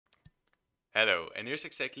Hello, and here's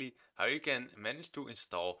exactly how you can manage to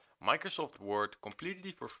install Microsoft Word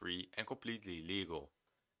completely for free and completely legal.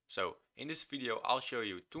 So, in this video I'll show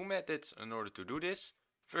you two methods in order to do this.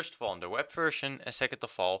 First of all on the web version, and second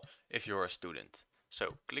of all if you're a student.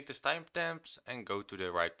 So, click the timestamps and go to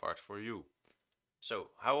the right part for you. So,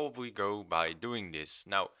 how will we go by doing this?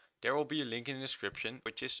 Now, there will be a link in the description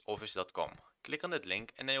which is office.com. Click on that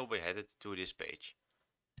link and then you'll be headed to this page.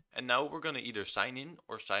 And now we're going to either sign in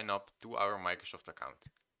or sign up to our Microsoft account.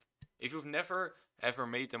 If you've never ever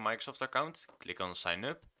made a Microsoft account, click on sign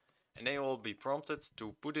up and then you will be prompted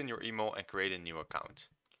to put in your email and create a new account.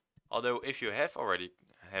 Although if you have already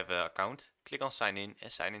have an account, click on sign in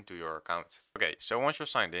and sign into your account. Okay, so once you're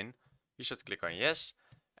signed in, you should click on yes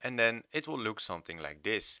and then it will look something like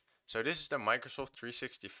this. So this is the Microsoft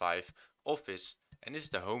 365 Office and this is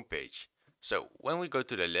the home page. So when we go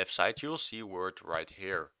to the left side, you'll see Word right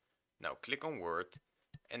here. Now click on Word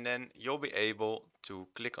and then you'll be able to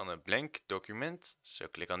click on a blank document. So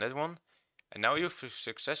click on that one. And now you've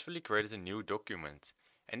successfully created a new document.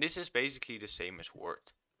 And this is basically the same as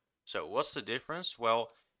Word. So what's the difference? Well,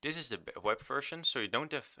 this is the web version, so you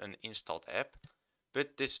don't have an installed app.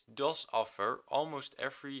 But this does offer almost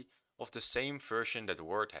every of the same version that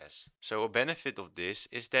Word has. So a benefit of this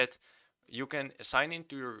is that you can sign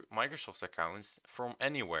into your Microsoft account from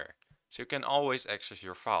anywhere. So you can always access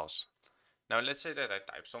your files. Now let's say that I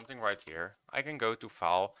type something right here. I can go to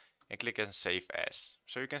File and click on Save As.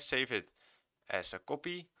 So you can save it as a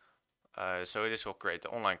copy. So this will create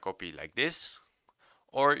an online copy like this.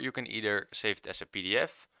 Or you can either save it as a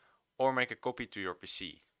PDF or make a copy to your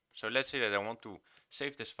PC. So let's say that I want to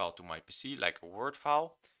save this file to my PC like a Word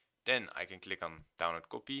file. Then I can click on Download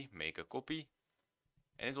Copy, make a copy.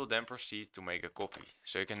 And it will then proceed to make a copy.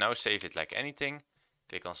 So you can now save it like anything.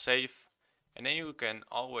 Click on Save. And then you can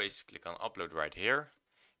always click on Upload right here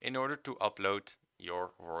in order to upload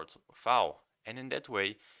your Word file. And in that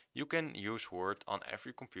way, you can use Word on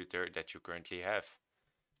every computer that you currently have.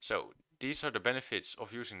 So these are the benefits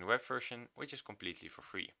of using the web version, which is completely for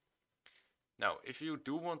free. Now, if you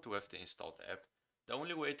do want to have the installed app, the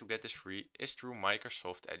only way to get this free is through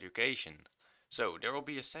Microsoft Education. So there will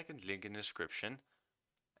be a second link in the description,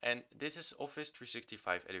 and this is Office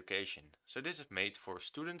 365 Education. So this is made for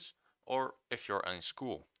students or if you're in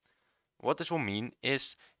school. What this will mean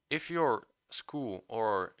is if your school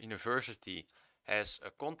or university has a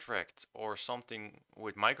contract or something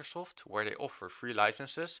with Microsoft where they offer free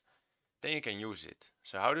licenses, then you can use it.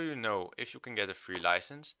 So how do you know if you can get a free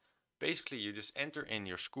license? Basically, you just enter in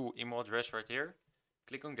your school email address right here,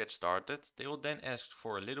 click on get started. They will then ask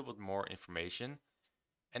for a little bit more information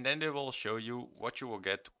and then they will show you what you will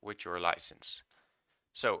get with your license.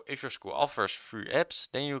 So if your school offers free apps,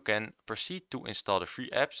 then you can proceed to install the free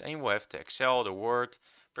apps and you will have the Excel, the Word,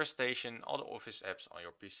 Presentation, all the Office apps on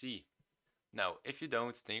your PC. Now, if you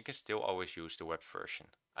don't, then you can still always use the web version.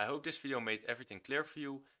 I hope this video made everything clear for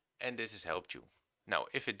you and this has helped you. Now,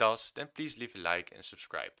 if it does, then please leave a like and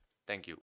subscribe. Thank you.